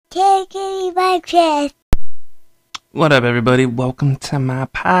Taking my chest. What up, everybody? Welcome to my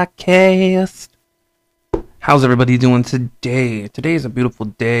podcast. How's everybody doing today? Today is a beautiful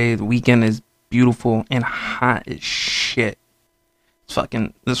day. The weekend is beautiful and hot as shit. It's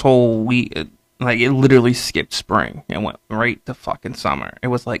fucking, this whole week, it literally skipped spring and went right to fucking summer. It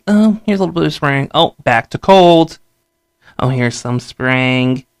was like, oh, here's a little bit of spring. Oh, back to cold. Oh, here's some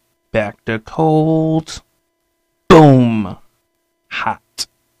spring. Back to cold. Boom. Hot.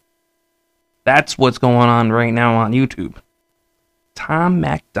 That's what's going on right now on YouTube. Tom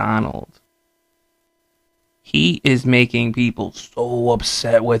MacDonald. He is making people so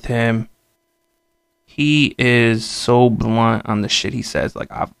upset with him. He is so blunt on the shit he says.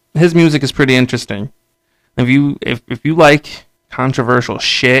 His music is pretty interesting. If you like controversial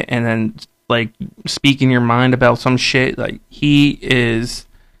shit and then speaking your mind about some shit, he is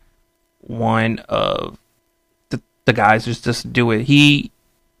one of the guys who just do it.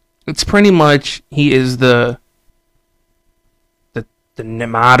 It's pretty much, he is the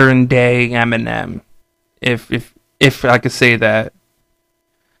modern day Eminem, if I could say that,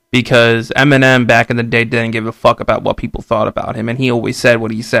 because Eminem back in the day didn't give a fuck about what people thought about him, and he always said what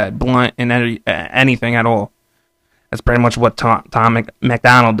he said, blunt and anything at all. That's pretty much what Tom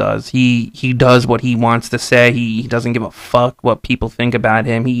MacDonald does. He does what he wants to say. He doesn't give a fuck what people think about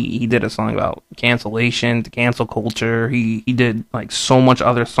him. He did a song about cancellation, the cancel culture. He did so much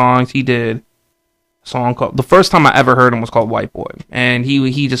other songs. He did a song called, the first time I ever heard him was called White Boy. And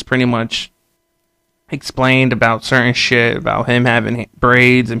he just pretty much explained about certain shit, about him having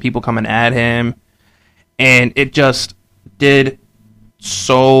braids and people coming at him. And it just did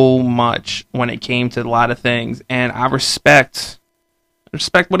so much when it came to a lot of things, and I respect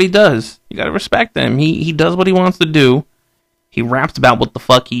what he does. You gotta respect him. He does what he wants to do. He raps about what the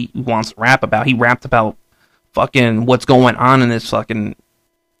fuck he wants to rap about. He rapped about fucking what's going on in this fucking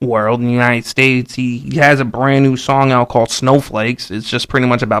world in the United States. He has a brand new song out called Snowflakes. It's just pretty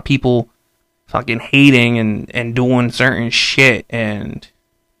much about people fucking hating and doing certain shit, and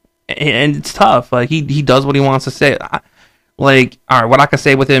it's tough. He does what he wants to say. Alright, what I can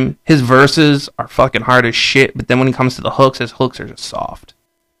say with him, his verses are fucking hard as shit, but then when he comes to the hooks, his hooks are just soft.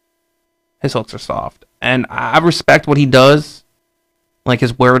 His hooks are soft. And I respect what he does,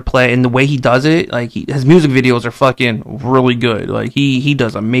 his wordplay, and the way he does it, his music videos are fucking really good. He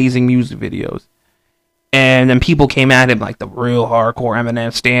does amazing music videos. And then people came at him the real hardcore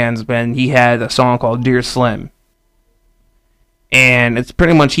Eminem stans when he had a song called Dear Slim. And it's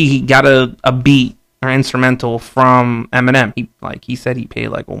pretty much, he got a beat or instrumental from Eminem. He said he paid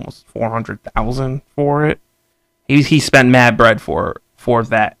almost $400,000 for it. He spent mad bread for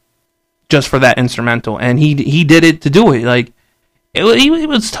that, just for that instrumental, and he did it to do it. It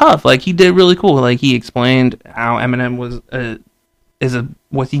was tough. He did really cool. He explained how Eminem was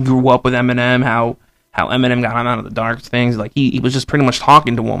he grew up with Eminem, how Eminem got him out of the dark things. He was just pretty much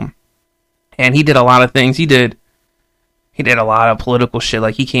talking to him, and he did a lot of things. He did a lot of political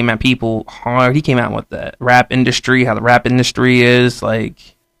shit. He came at people hard. He came out with the rap industry, how the rap industry is.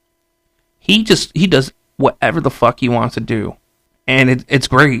 He does whatever the fuck he wants to do. And it's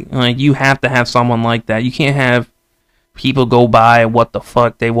great. You have to have someone like that. You can't have people go by what the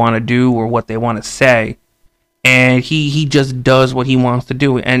fuck they want to do or what they want to say. And he just does what he wants to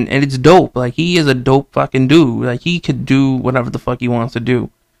do. And it's dope. He is a dope fucking dude. He could do whatever the fuck he wants to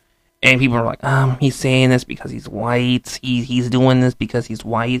do. And people are like, he's saying this because he's white. He's doing this because he's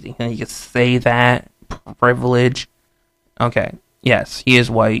white. He can say that. Privilege. Okay. Yes, he is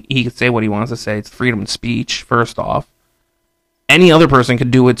white. He can say what he wants to say. It's freedom of speech, first off. Any other person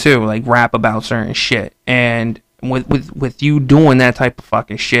could do it too. Rap about certain shit. And with you doing that type of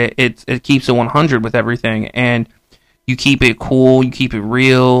fucking shit, it keeps it 100 with everything. And you keep it cool. You keep it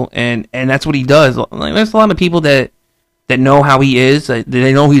real. And that's what he does. There's a lot of people that know how he is.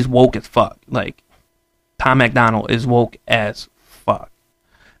 They know he's woke as fuck. Tom MacDonald is woke as fuck.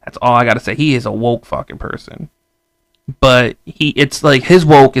 That's all I gotta say. He is a woke fucking person. But it's his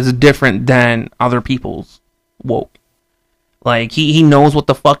woke is different than other people's woke. He knows what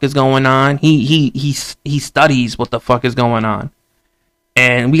the fuck is going on. He studies what the fuck is going on.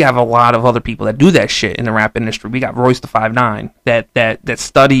 And we have a lot of other people that do that shit in the rap industry. We got Royce the 5'9" that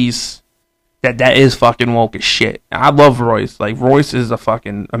studies. That is fucking woke as shit. I love Royce. Royce is a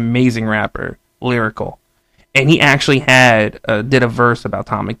fucking amazing rapper, lyrical, and he actually did a verse about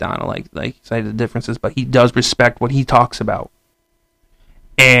Tom MacDonald, cited the differences, but he does respect what he talks about,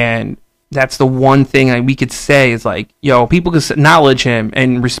 and that's the one thing we could say is people could acknowledge him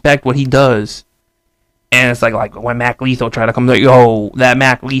and respect what he does, and it's like when Mac Lethal tried to come, that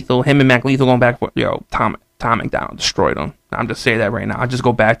Mac Lethal, him and Mac Lethal going back and forth, Tom Tom McDonald destroyed him. I'm just saying that right now. I'll just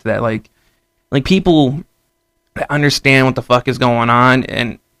go back to that. Like people that understand what the fuck is going on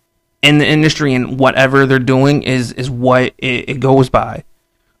and in the industry and whatever they're doing is what it goes by.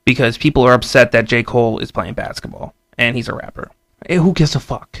 Because people are upset that J. Cole is playing basketball and he's a rapper. Hey, who gives a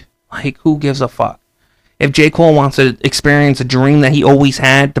fuck? Like, who gives a fuck? If J. Cole wants to experience a dream that he always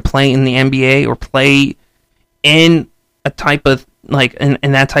had to play in the NBA or play in a type of, like,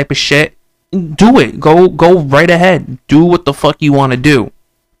 in that type of shit, do it. Go right ahead. Do what the fuck you want to do.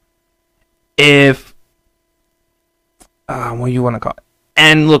 If, what do you want to call it?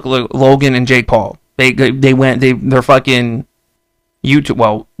 And look, Logan and Jake Paul. They're fucking YouTube.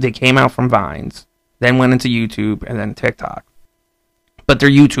 Well, they came out from Vines, then went into YouTube, and then TikTok. But they're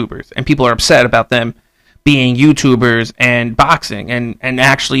YouTubers, and people are upset about them being YouTubers and boxing and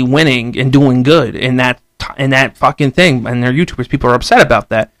actually winning and doing good in that fucking thing. And they're YouTubers. People are upset about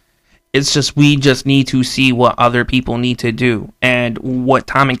that. It's just, we just need to see what other people need to do. And what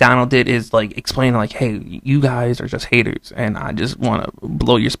Tom McDonald did is, like, explain, like, hey, you guys are just haters, and I just want to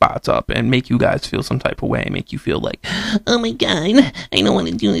blow your spots up and make you guys feel some type of way, make you feel like, oh my god, I don't want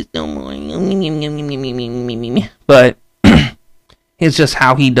to do this no more. But it's just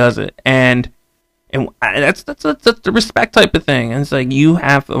how he does it. And that's the respect type of thing. And it's like, you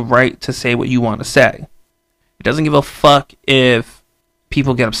have a right to say what you want to say. It doesn't give a fuck if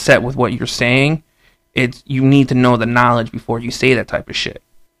people get upset with what you're saying. You need to know the knowledge before you say that type of shit.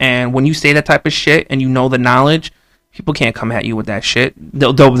 And when you say that type of shit and you know the knowledge, people can't come at you with that shit.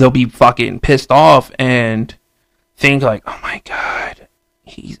 They'll be fucking pissed off and think like, oh my god,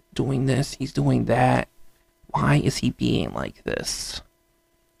 he's doing this, he's doing that. Why is he being like this?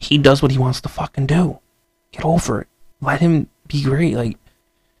 He does what he wants to fucking do. Get over it. Let him be great. Like,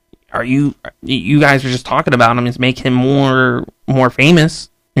 you guys are just talking about him is make him more famous.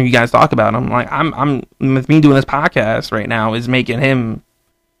 And you guys talk about him. Like, I'm with me doing this podcast right now is making him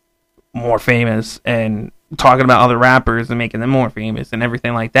more famous and talking about other rappers and making them more famous and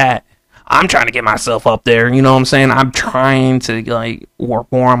everything like that. I'm trying to get myself up there, you know what I'm saying? I'm trying to, like,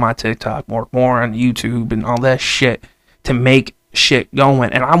 work more on my TikTok, work more on YouTube and all that shit to make shit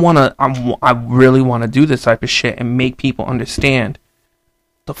going. And I really want to do this type of shit and make people understand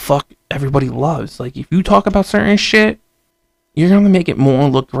the fuck everybody loves. Like, if you talk about certain shit, you're gonna make it more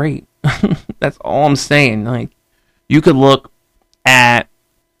look great. That's all I'm saying. Like, you could look at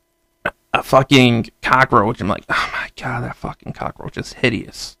a fucking cockroach and be like, oh my god, that fucking cockroach is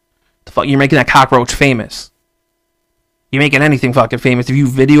hideous. The fuck, you're making that cockroach famous. You're making anything fucking famous. If you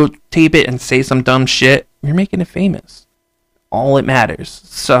videotape it and say some dumb shit, you're making it famous. All it matters.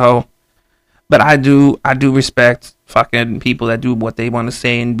 So, but I do respect fucking people that do what they want to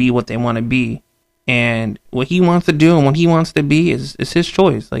say and be what they want to be. And what he wants to do and what he wants to be is his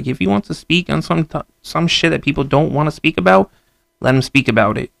choice. Like, if he wants to speak on some shit that people don't want to speak about, let him speak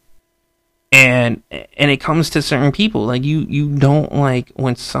about it. And it comes to certain people. Like, you don't like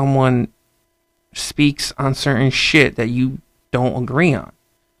when someone speaks on certain shit that you don't agree on.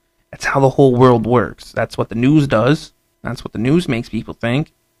 That's how the whole world works. That's what the news does. That's what the news makes people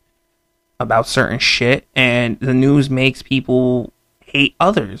think about certain shit. And the news makes people hate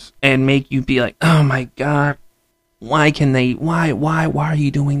others and make you be like, oh my god, why are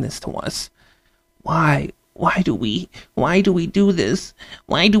you doing this to us? Why do we do this?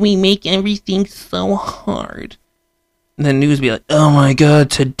 Why do we make everything so hard? And the news be like, oh my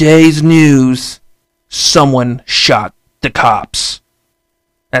god, today's news, someone shot the cops.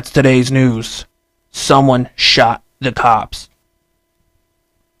 That's today's news. Someone shot the cops.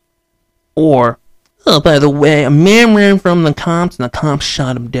 Or, oh, by the way, a man ran from the cops and the cops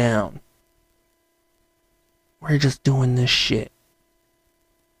shot him down. We're just doing this shit.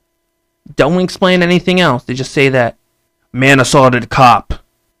 Don't explain anything else. They just say that man assaulted a cop.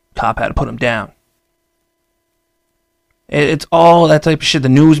 Cop had to put him down. It's all that type of shit. The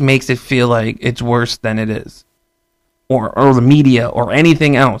news makes it feel like it's worse than it is. Or the media or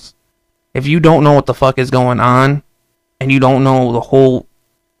anything else. If you don't know what the fuck is going on and you don't know the whole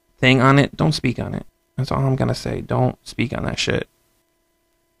thing on it, don't speak on it. That's all I'm gonna say. Don't speak on that shit.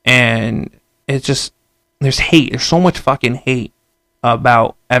 And it's just, there's hate. There's so much fucking hate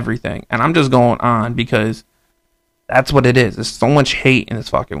about everything. And I'm just going on because that's what it is. There's so much hate in this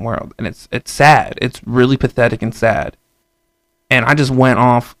fucking world. And it's sad. It's really pathetic and sad. And I just went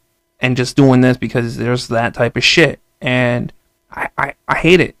off and just doing this because there's that type of shit. And I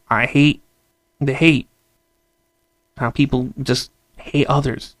hate it. I hate the hate. How people just hate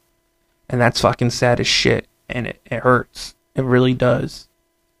others. And that's fucking sad as shit. And it hurts. It really does.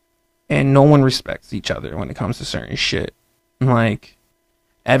 And no one respects each other when it comes to certain shit. Like,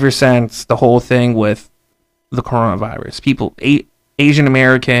 ever since the whole thing with the coronavirus. Asian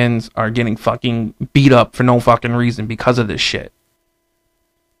Americans are getting fucking beat up for no fucking reason because of this shit.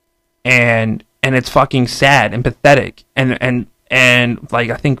 And it's fucking sad and pathetic. And like,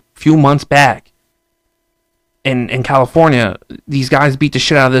 I think a few months back in California, these guys beat the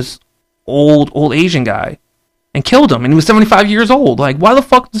shit out of this old Asian guy and killed him, and he was 75 years old. Like, why the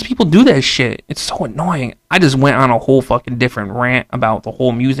fuck does people do that shit? It's so annoying. I just went on a whole fucking different rant about the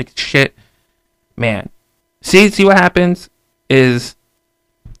whole music shit. Man, see what happens is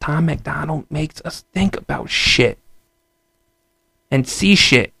Tom MacDonald makes us think about shit and see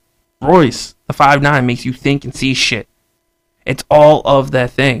shit. Royce, the 5'9", makes you think and see shit. It's all of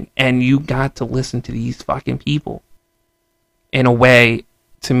that thing, and you got to listen to these fucking people in a way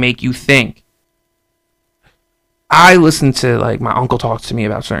to make you think. I listen to, like, my uncle talks to me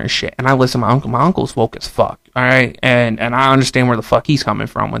about certain shit, and I listen to my uncle. My uncle's woke as fuck, alright? And I understand where the fuck he's coming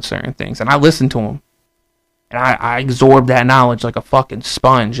from with certain things, and I listen to him. And I absorb that knowledge like a fucking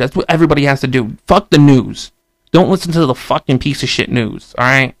sponge. That's what everybody has to do. Fuck the news. Don't listen to the fucking piece of shit news,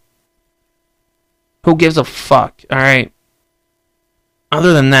 alright? Who gives a fuck, alright?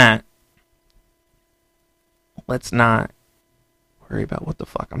 Other than that, let's not worry about what the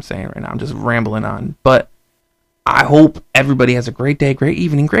fuck I'm saying right now. I'm just rambling on. But I hope everybody has a great day, great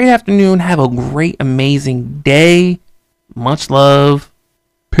evening, great afternoon. Have a great, amazing day. Much love.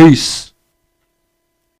 Peace.